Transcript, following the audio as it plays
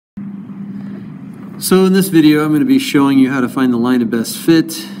So in this video, I'm going to be showing you how to find the line of best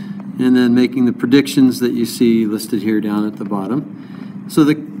fit and then making the predictions that you see listed here down at the bottom. So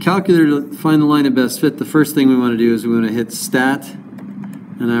the calculator, to find the line of best fit, the first thing we want to do is we want to hit Stat,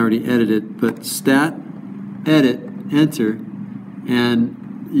 and I already edited it, but Stat, Edit, Enter,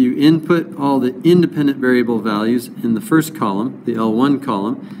 and you input all the independent variable values in the first column, the L1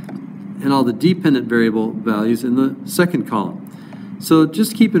 column, and all the dependent variable values in the second column. So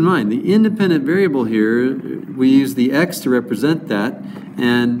just keep in mind, the independent variable here, we use the X to represent that,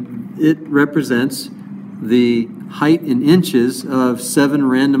 and it represents the height in inches of 7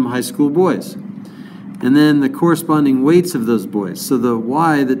 random high school boys. And then the corresponding weights of those boys. So the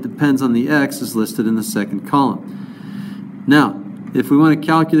Y that depends on the X is listed in the second column. Now, if we want to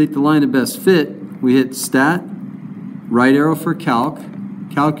calculate the line of best fit, we hit Stat, right arrow for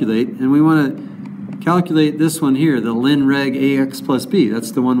calculate, and we want to calculate this one here, the ln reg ax plus b.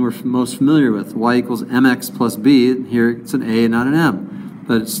 That's the one we're most familiar with. Y equals mx plus b. Here it's an a and not an m,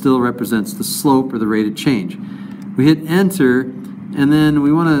 but it still represents the slope or the rate of change. We hit enter, and then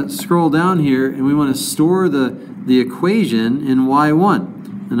we want to scroll down here and we want to store the equation in y1.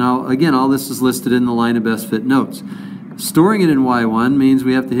 And now, again, all this is listed in the line of best fit notes. Storing it in y1 means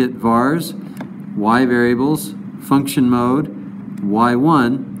we have to hit vars, y variables, function mode,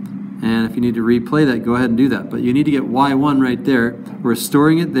 y1, and if you need to replay that, go ahead and do that. But you need to get y1 right there. We're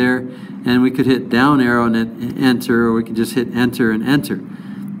storing it there, and we could hit down arrow and enter, or we could just hit enter and enter.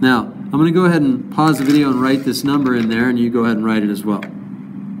 Now, I'm going to go ahead and pause the video and write this number in there, and you go ahead and write it as well.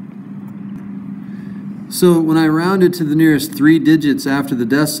 So when I round it to the nearest 3 digits after the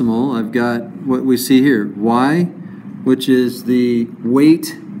decimal, I've got what we see here, y, which is the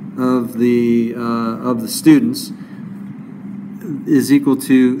weight of the students, is equal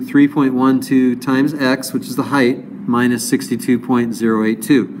to 3.12 times x, which is the height, minus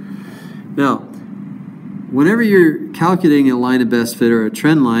 62.082. Now, whenever you're calculating a line of best fit or a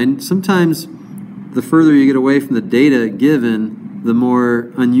trend line, sometimes the further you get away from the data given, the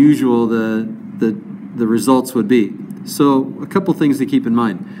more unusual the results would be. So a couple things to keep in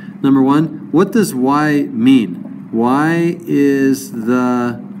mind. Number one, what does y mean? Y is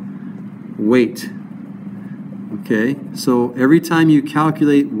the weight. Okay, so every time you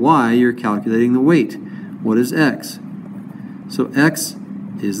calculate y, you're calculating the weight. What is x? So x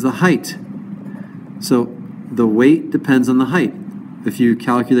is the height. So the weight depends on the height. If you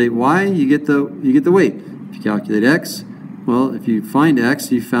calculate y, you get the weight. If you calculate x, well, if you find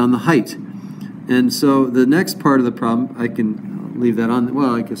x, you found the height. And so the next part of the problem, I can leave that on.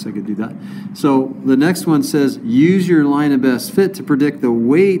 Well, I guess I could do that. So the next one says, use your line of best fit to predict the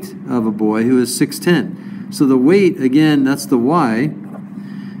weight of a boy who is 6'10". So the weight, again, that's the y,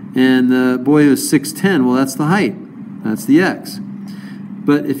 and the boy who is 6'10", well, that's the height. That's the x.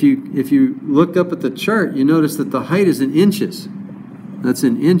 But if you look up at the chart, you notice that the height is in inches. That's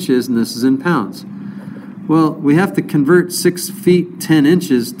in inches, and this is in pounds. Well, we have to convert 6 feet 10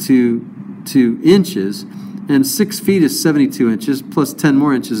 inches to inches, and 6 feet is 72 inches, plus 10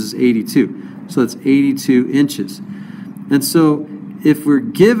 more inches is 82. So that's 82 inches. And so if we're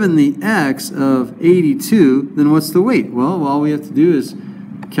given the x of 82, then what's the weight? Well, all we have to do is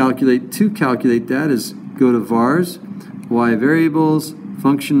calculate that is go to vars, y variables,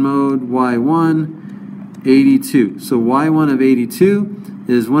 function mode, y1, 82. So y1 of 82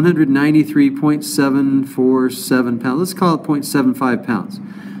 is 193.747 pounds. Let's call it 0.75 pounds.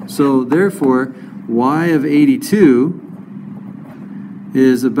 So therefore, y of 82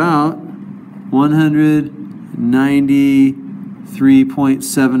 is about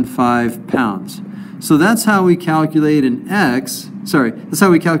 193.75 pounds. So that's how we calculate an x, that's how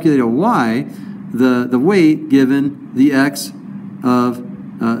we calculate a y, the weight given the x of,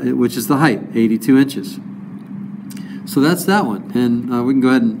 which is the height, 82 inches. So that's that one, and we can go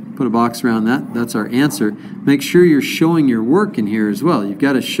ahead and put a box around that. That's our answer. Make sure you're showing your work in here as well. You've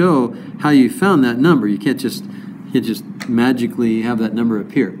got to show how you found that number. You can't just magically have that number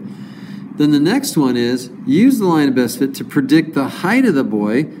appear. Then the next one is use the line of best fit to predict the height of the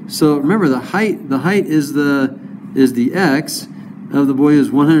boy. So remember, the height is the x of the boy who's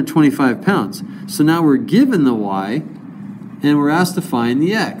 125 pounds. So now we're given the y, and we're asked to find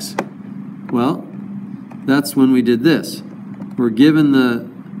the x. Well, that's when we did this. We're given the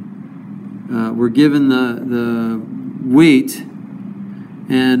weight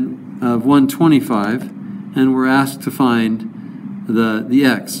and of 125, and we're asked to find the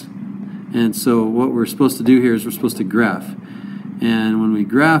x. And so what we're supposed to do here is we're supposed to graph. And when we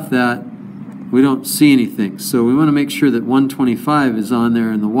graph that, we don't see anything. So we want to make sure that 125 is on there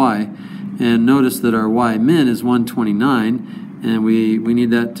in the y. And notice that our y min is 129. and we need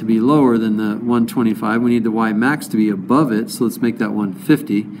that to be lower than the 125. We need the y max to be above it, so let's make that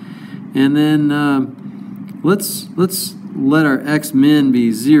 150. And then let's let our x min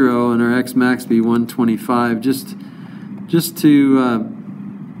be 0 and our x max be 125, just to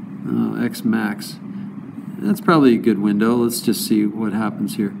x max. That's probably a good window. Let's just see what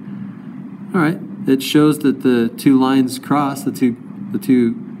happens here. All right, it shows that the two lines cross, the two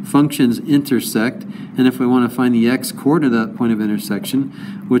functions intersect, and if we want to find the x coordinate at that point of intersection,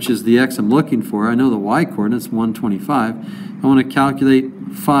 which is the x I'm looking for, I know the y coordinate's 125. I want to calculate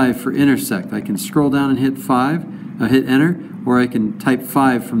 5 for intersect. I can scroll down and hit 5, hit enter, or I can type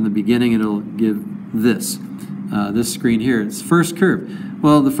 5 from the beginning and it'll give this screen here. It's first curve.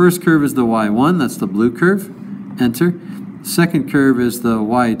 Well, the first curve is the y1, that's the blue curve, enter. Second curve is the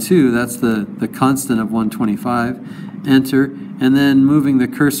y2, that's the constant of 125, enter. And then moving the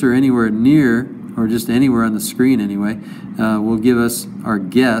cursor anywhere near, or just anywhere on the screen anyway, will give us our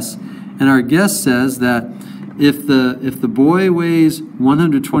guess. And our guess says that if the boy weighs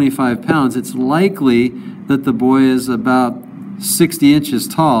 125 pounds, it's likely that the boy is about 60 inches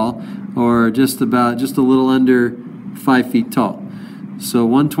tall, or just a little under 5 feet tall. So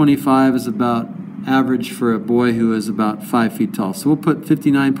 125 is about average for a boy who is about 5 feet tall. So we'll put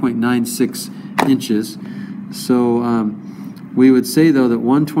 59.96 inches. So we would say, though, that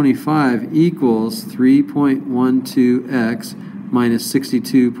 125 equals 3.12x minus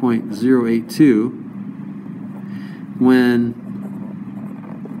 62.082 when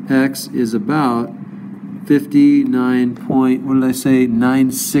x is about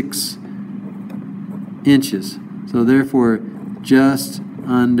 59.96 inches. So therefore, just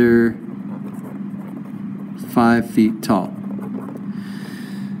under 5 feet tall.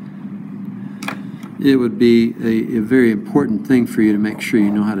 It would be a very important thing for you to make sure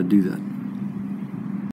you know how to do that.